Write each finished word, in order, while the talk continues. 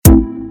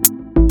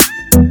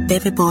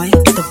baby boy,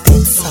 the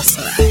big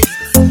saucer.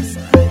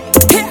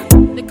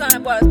 The kind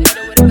of boys they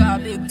do with the car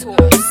big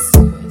toys.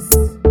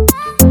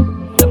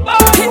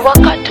 You are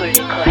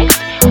Catholic, right?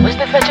 Who's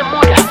the Virgin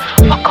Mother?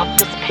 Fuck up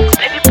this mix,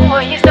 baby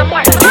boy, he's the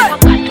mother. You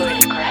are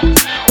Catholic, right?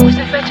 Who's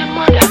the Virgin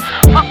Mother?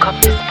 Fuck up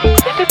this mix,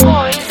 baby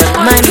boy, he's the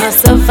mother. Man must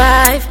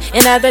survive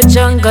in the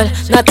jungle,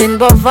 nothing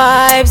but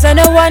vibes and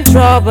no one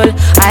trouble.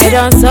 I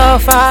don't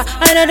suffer,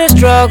 I know the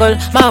struggle.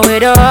 Man with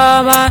the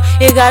armor,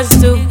 he got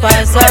super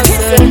survive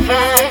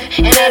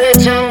in the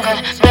jungle,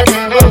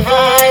 nothing but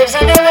vibes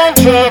and no one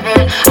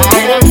trouble. I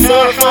don't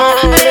suffer,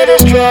 I know the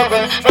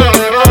struggle. Man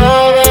with the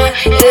armor,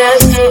 he got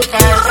super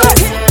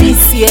survive.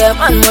 This year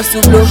man must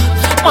to blow,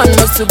 man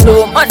must to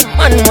blow, man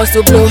must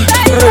to blow.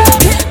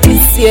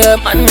 This year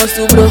man must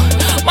to blow,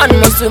 man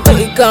must to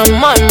make a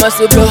man must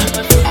to blow.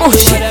 Oh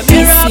shit,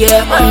 this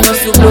year man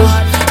must to blow,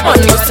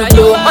 man must to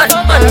blow, man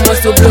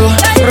must to blow.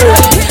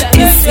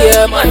 This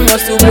year man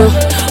must to blow,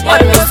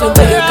 man must to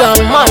make a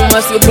man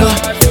must to blow.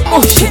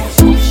 Oh shit.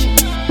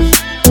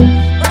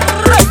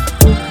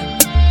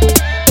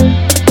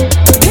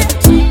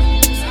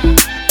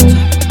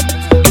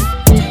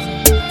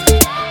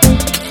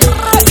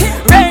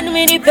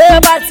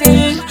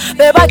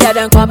 Paper get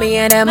them call me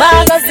in the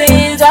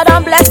magazines.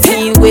 Jordan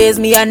blessing ways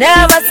me I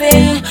never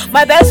seen.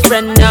 My best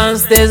friend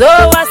downstairs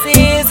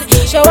overseas.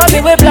 Shower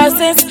me with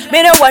blessings,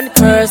 me no want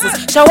curses.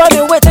 Shower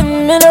me with the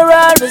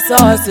mineral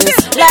resources.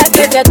 Life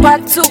get that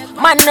back too,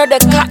 man know the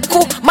cat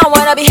cool. Man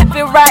wanna be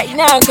happy right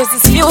now cause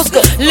it feels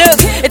good.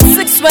 Look, it's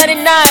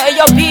 6:29,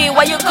 yo B,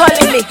 why you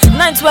calling me?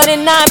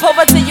 9:29,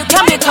 poverty you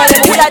can't be calling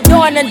me. With that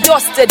done and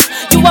dusted,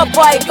 you a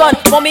bygone.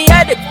 Mommy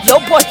headed, yo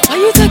boy, why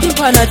you taking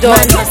Panadol?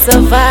 Man must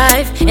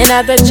survive in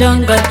the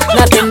jungle,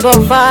 nothing but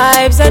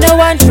vibes and no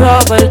one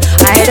trouble.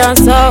 I don't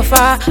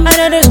suffer, I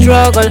know the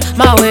struggle.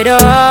 Man with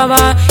the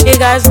armor, he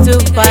got to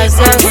pass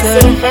us.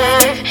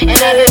 Survive in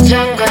the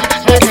jungle,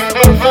 nothing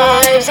but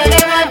vibes and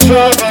no one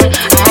trouble.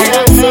 I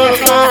don't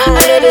suffer,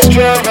 I know the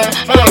struggle.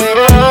 Man with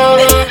the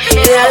armor,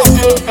 he got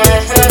to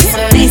pass us.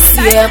 This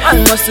year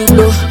man must to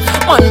blow,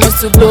 man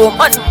must to blow,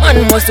 man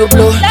must to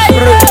blow.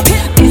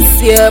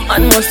 This year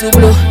man must to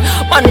blow,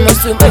 man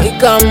must to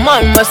make a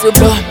man must to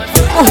blow.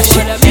 Oh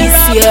shit, this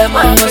year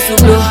man must to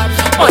blow,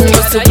 man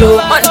must to blow,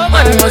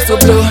 man must to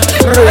blow.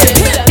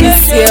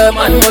 This year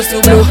man must to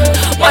blow,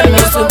 man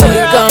must to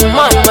make a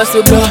man must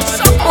to blow.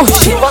 Oh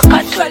shit. You are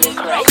Catholic,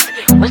 right?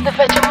 Who's the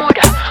Virgin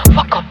Mother?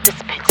 Fuck up this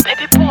mix,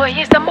 baby boy,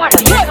 he's the mother.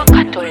 You are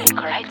Catholic,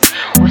 right?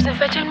 Who's the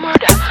Virgin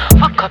Mother?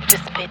 Fuck up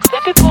this mix,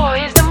 baby boy.